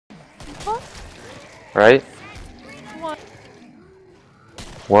What? Right? What?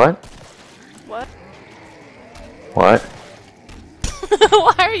 What? What? What?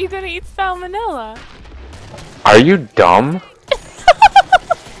 Why are you gonna eat salmonella? Are you dumb?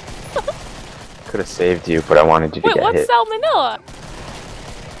 Could have saved you, but I wanted you to Wait, get what's hit. salmonella?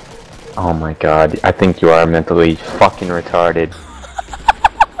 Oh my god, I think you are mentally fucking retarded.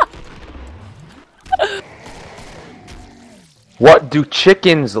 What do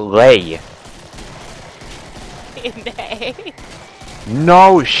chickens lay? An egg.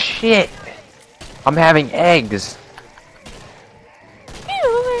 No shit! I'm having eggs.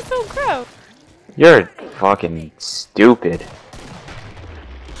 Ew, they're so gross. You're fucking stupid.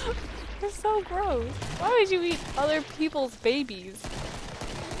 They're so gross. Why would you eat other people's babies?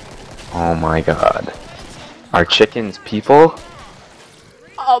 Oh my god. Are chickens people?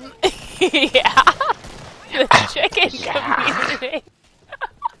 Yeah. The chicken Yeah. community.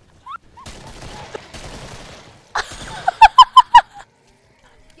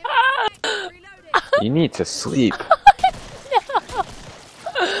 You need to sleep. No.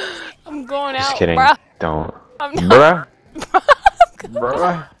 I'm going Just out, kidding. bruh. Don't. I'm not.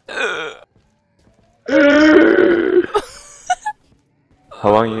 Bruh.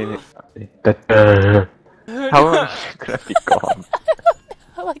 How long you How long are you gonna be gone?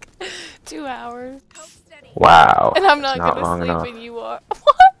 Like 2 hours. Wow. And I'm not, it's not gonna long sleep enough. and you are.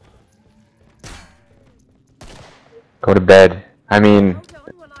 What? Go to bed. I mean,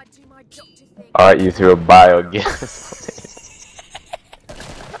 you threw a biogas.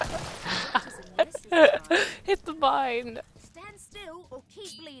 Hit the vine. Stand still or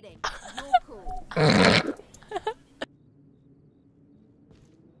keep bleeding. You're cool.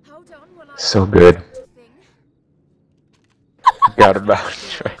 Hold on while I So good. thing. Got about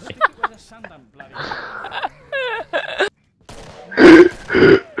training.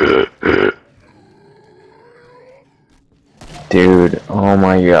 Dude, oh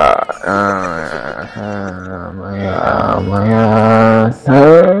my god. Oh my god. Oh my god.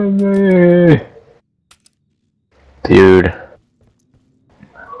 Oh my god. Dude.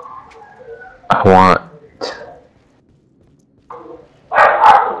 I want.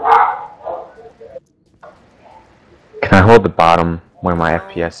 Can I hold the bottom where my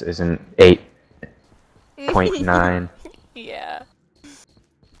FPS isn't 8.9? Yeah.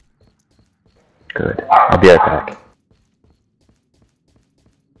 Good. I'll be right back.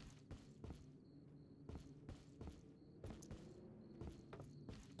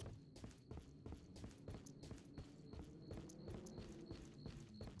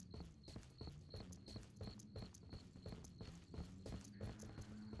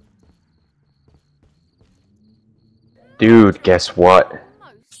 Dude, guess what?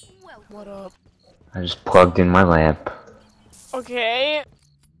 What up? I just plugged in my lamp. Okay.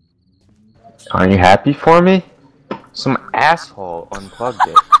 Aren't you happy for me? Some asshole unplugged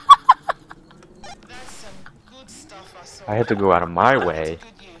it. I had to go out of my way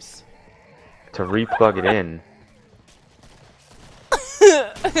to re-plug it in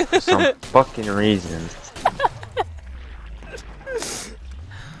for some fucking reason.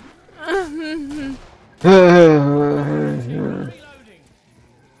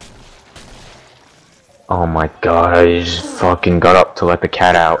 Oh my god, I just fucking got up to let the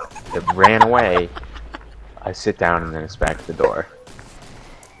cat out. It ran away. I sit down and then it's back to the door.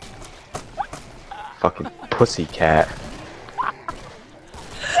 Fucking pussy cat.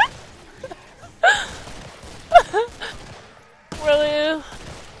 Really?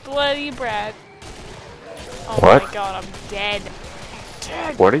 Bloody Brad. Oh What? my god, I'm dead.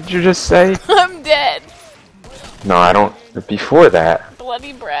 Dead. What did you just say? I'm dead. No, I don't. Before that.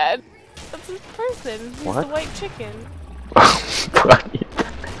 Bloody Brad. That's his person. He's What? the white chicken. Bloody.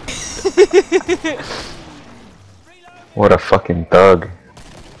 What a fucking thug.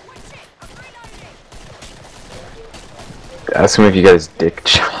 Ask him if you got his dick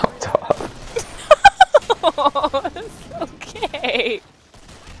chopped off. Oh, that's okay.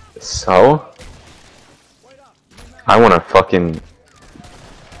 So? I wanna fucking...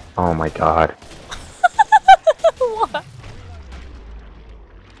 Oh my god. What? What?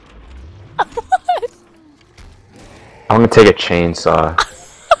 I'm gonna take a chainsaw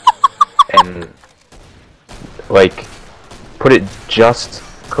and like put it just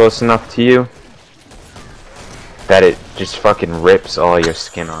close enough to you that it just fucking rips all your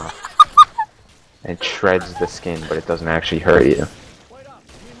skin off and shreds the skin, but it doesn't actually hurt you.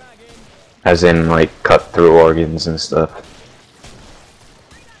 As in, like, cut through organs and stuff.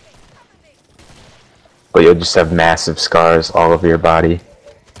 But you'll just have massive scars all over your body.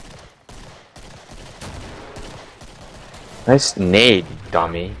 Nice nade,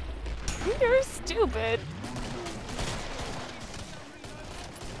 dummy. You're stupid.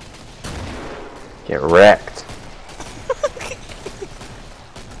 Get wrecked.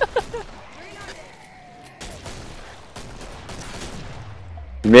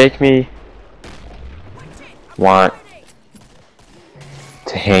 You make me want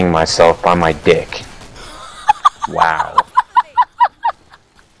to hang myself by my dick. Wow.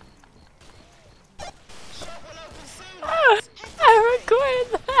 I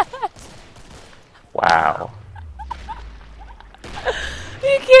recorded that. Wow.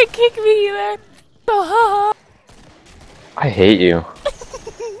 You can't kick me either. Oh, I hate you.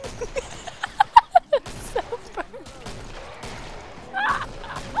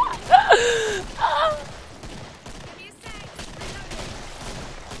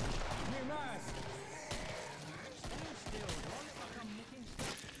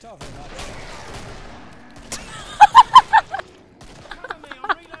 so funny.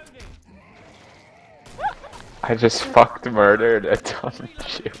 I just fucked murdered a dumb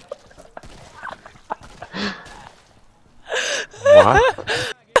Jew.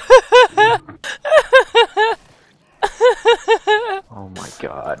 What? Oh my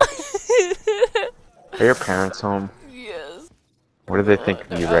god. Are your parents home? Yes. What do they think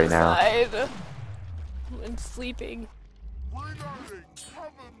of you right now? Outside. I'm sleeping.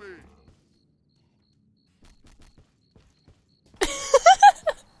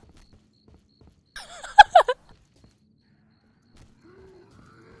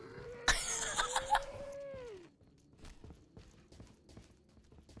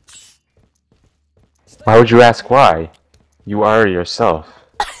 Why would you ask why? You are yourself.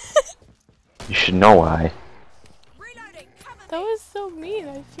 You should know why. That was so mean.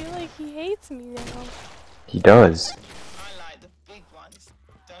 I feel like he hates me now. He does. I like the big ones,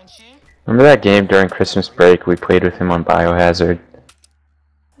 don't you? Remember that game during Christmas break we played with him on Biohazard?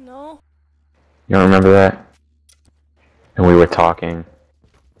 No. You don't remember that? And we were talking.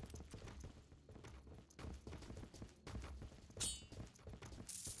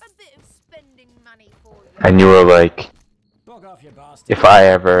 A bit of spending money for you. And you were like, if I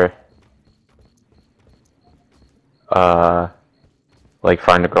ever, like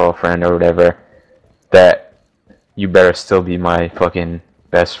find a girlfriend or whatever, that you better still be my fucking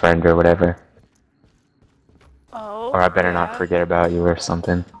best friend or whatever. Oh. Or I better not forget about you or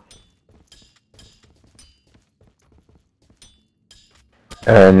something.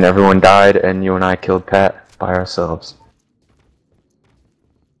 And everyone died and you and I killed Pat by ourselves.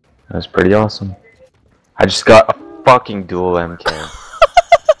 That was pretty awesome. I just got a fucking dual MK.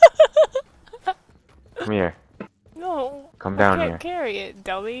 Come here. No. Come down I here. can't carry it,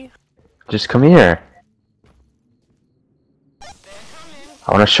 dummy. Just come here.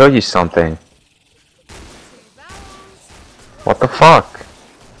 I want to show you something. What the fuck?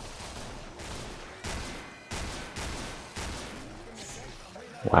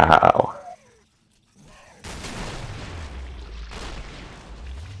 Wow.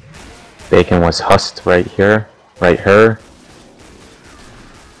 Bacon was husked right here. Right here.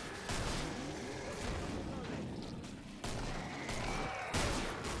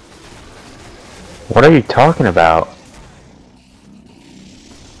 What are you talking about?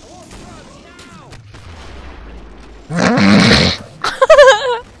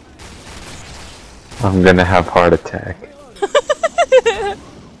 I'm gonna have heart attack.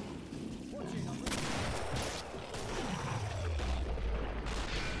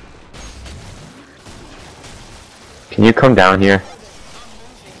 Can you come down here?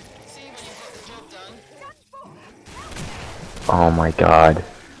 Oh my god.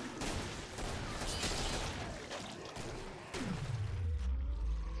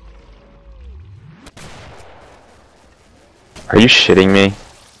 Are you shitting me?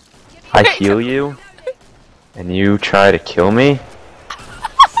 I heal you? And you try to kill me?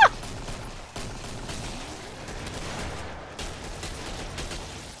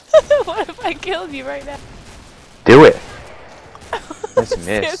 What if I killed you right now? Do it! Just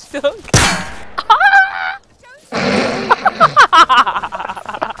miss. Still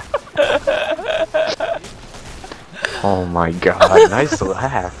Oh my god, nice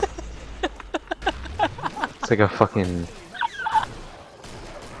laugh. It's like a fucking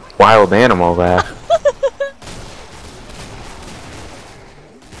wild animal laugh.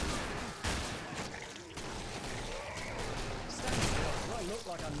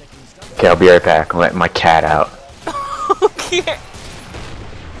 Okay, I'll be right back. I'm letting my cat out. Okay.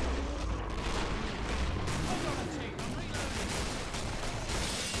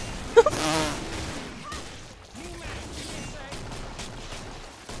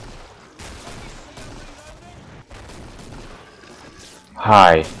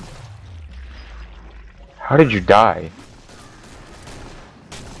 Hi. How did you die?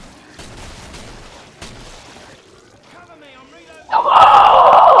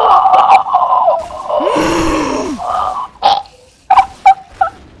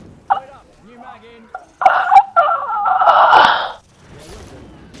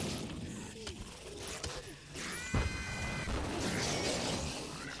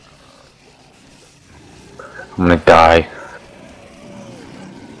 I'm gonna die.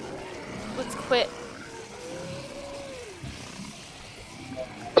 Let's quit.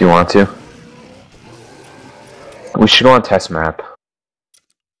 Do you want to? We should go on test map.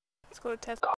 Let's go to test.